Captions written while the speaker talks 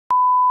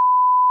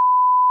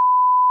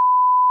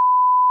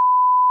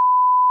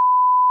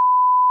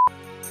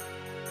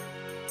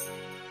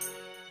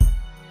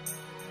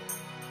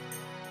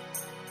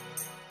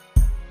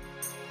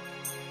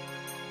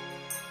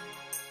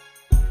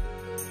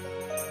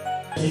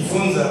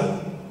Jifunza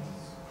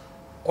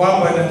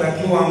kwamba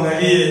inatakiwa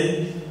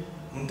angalie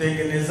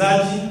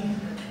mtengenezaji,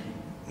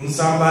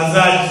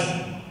 msambazaji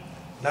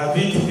na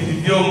vitu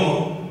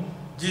vilivyomo,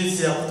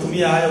 jinsi ya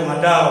kutumia hayo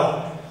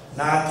madawa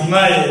na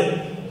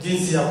hatimaye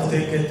jinsi ya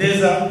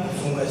kuteketeza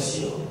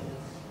vifungashio.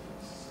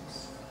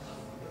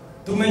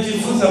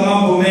 Tumejifunza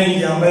mambo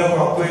mengi ambayo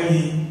kwa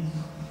kweli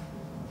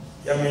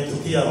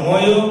yametutia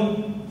moyo,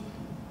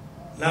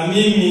 na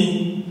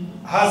mimi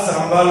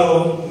hasa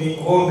ambalo ni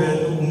kuombe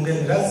ndugu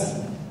mgeni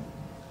rasmi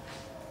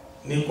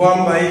ni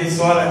kwamba hili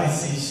swala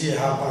lisiishie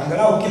hapa.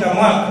 Angalau kila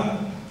mwaka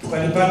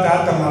tukalipata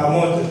hata mara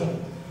moja.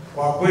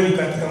 Kwa kweli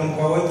katika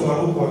mkoa wetu wa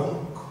Rukwa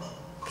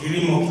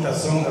kilimo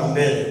kitasonga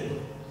mbele.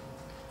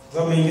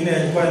 Kwa mengine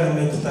yalikuwa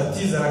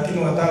yametutatiza,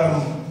 lakini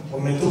wataalamu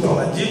wametupa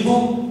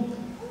majibu,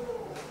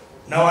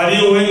 na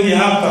walio wengi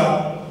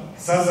hapa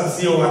sasa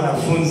sio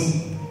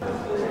wanafunzi.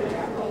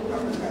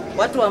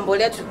 Watu wa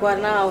mbolea tulikuwa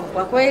nao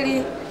kwa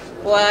kweli,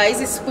 kwa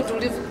hizi siku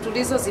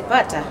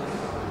tulizozipata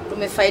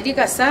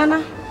tumefaidika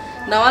sana,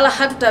 na wala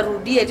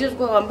hatutarudia. Ndio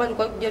tulikuwa kwamba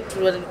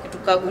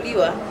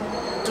tukaguliwa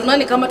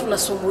tunani kama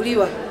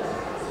tunasumbuliwa,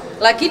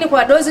 lakini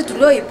kwa dozi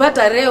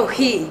tulioipata leo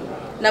hii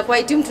na kwa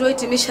hitimu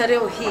tuliohitimisha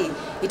leo hii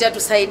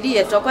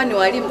itatusaidia. Tutakuwa ni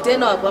walimu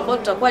tena ambao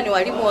tutakuwa ni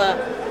walimu wa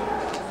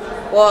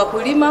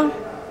wakulima.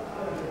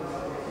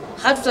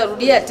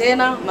 Hatutarudia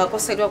tena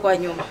makosa yaliyokuwa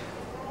nyuma.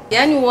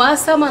 Yaani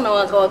uhasama na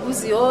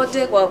wakaguzi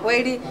wote kwa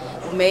kweli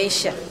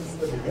umeisha.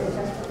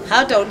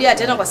 Hatutarudia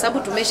tena kwa sababu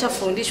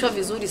tumeshafundishwa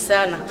vizuri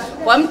sana.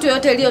 Kwa mtu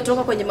yote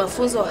aliyotoka kwenye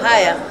mafunzo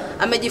haya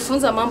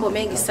amejifunza mambo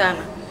mengi sana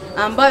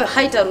ambayo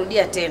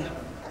haitarudia tena.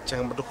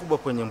 Changamoto kubwa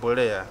kwenye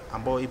mbolea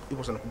ambayo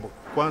ipo sana kubwa,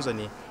 kwanza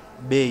ni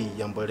bei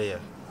ya mbolea.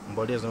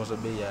 Mbolea zinauzwa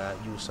bei ya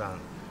juu sana,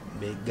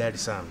 bei ghali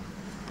sana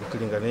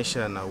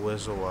ukilinganisha na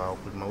uwezo wa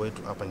wakulima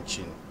wetu hapa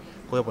nchini.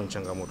 Kwa hiyo ni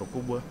changamoto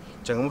kubwa.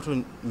 Changamoto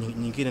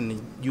nyingine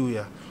ni juu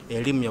ya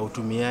elimu ya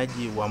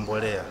utumiaji wa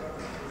mbolea,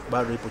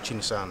 bado ipo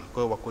chini sana.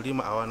 Kwa hiyo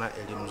wakulima hawana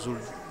elimu nzuri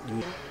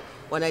juu.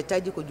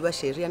 Wanahitaji kujua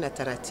sheria na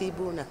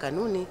taratibu na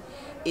kanuni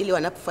ili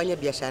wanapofanya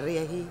biashara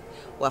hii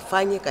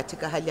wafanye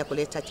katika hali ya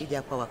kuleta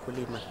tija kwa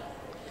wakulima.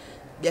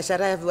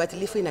 Biashara ya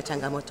viuatilifu ina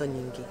changamoto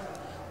nyingi.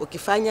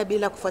 Ukifanya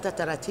bila kufuata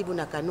taratibu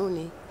na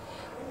kanuni,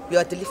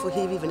 viuatilifu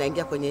hivi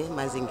vinaingia kwenye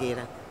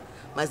mazingira.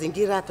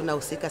 Mazingira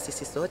tunahusika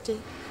sisi sote,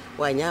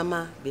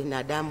 wanyama,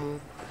 binadamu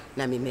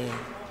na mimea.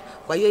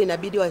 Kwa hiyo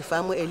inabidi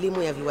wafahamu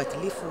elimu ya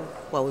viuatilifu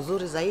kwa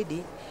uzuri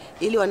zaidi,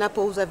 ili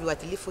wanapouza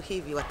viuatilifu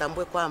hivi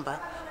watambue kwamba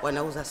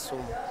wanauza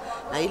sumu,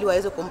 na ili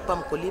waweze kumpa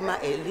mkulima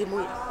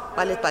elimu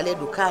pale pale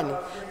dukani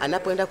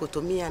anapoenda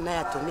kutumia, naye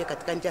atumie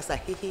katika njia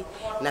sahihi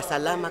na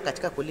salama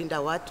katika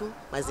kulinda watu,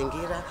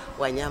 mazingira,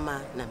 wanyama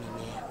na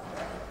mimea.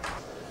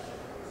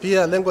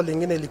 Pia lengo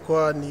lingine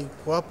ilikuwa ni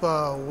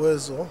kuwapa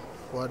uwezo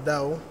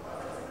wadau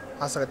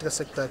hasa katika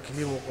sekta ya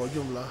kilimo kwa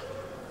ujumla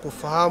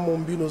kufahamu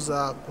mbinu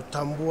za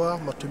kutambua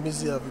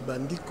matumizi ya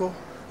vibandiko,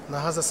 na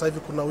hasa sasa hivi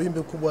kuna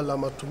wimbi kubwa la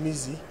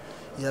matumizi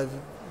ya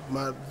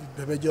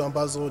pembejeo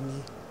ambazo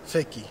ni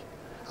feki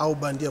au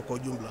bandia kwa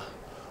ujumla.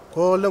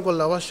 Kwa hiyo lengo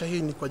la washa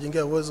hii ni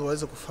kuwajengea uwezo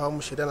waweze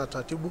kufahamu sheria na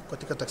taratibu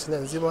katika tasnia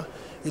nzima,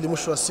 ili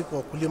mwisho wa siku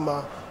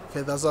wakulima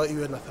fedha zao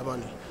iwe na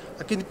thamani.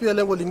 Lakini pia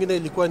lengo lingine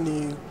ilikuwa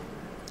ni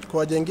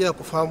kuwajengea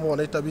kufahamu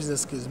wanaita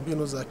business skills,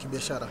 mbinu za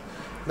kibiashara,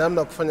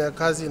 namna kufanya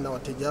kazi na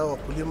wateja wao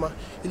wakulima,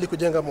 ili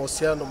kujenga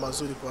mahusiano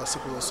mazuri kwa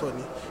siku za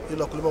usoni,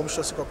 ili wakulima mwisho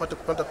wa siku wapate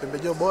kupata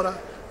pembejeo bora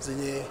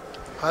zenye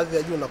hadhi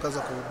ya juu na kuweza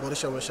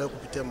kuboresha maisha yao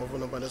kupitia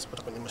mavuno ambayo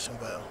wanapata kwenye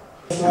mashamba yao.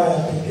 Sasa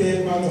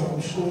pekee kwanza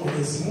kumshukuru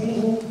Mwenyezi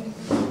Mungu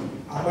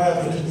ambaye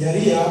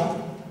ametujalia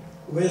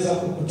kuweza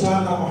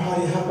kukutana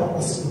mahali hapa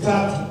kwa siku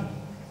 3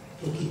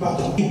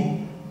 tukipata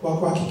kwa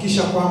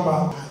kuhakikisha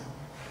kwamba,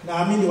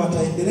 naamini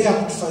wataendelea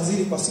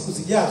kutufadhili kwa siku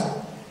zijazo,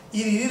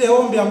 ili lile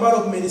ombi ambalo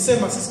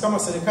tumelisema sisi kama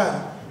serikali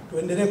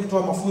tuendelee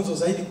kutoa mafunzo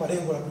zaidi kwa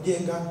lengo la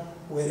kujenga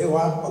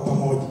uelewa wa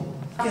pamoja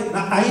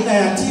na aina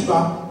ya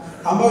tiba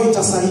ambayo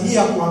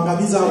itasaidia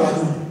kuangamiza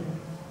wadudu.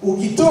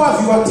 Ukitoa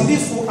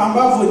viuatilifu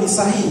ambavyo ni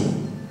sahihi,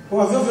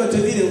 kwa vyovyote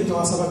vile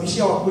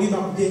utawasababishia wakulima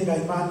kujenga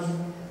imani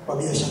kwa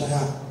biashara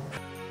yao.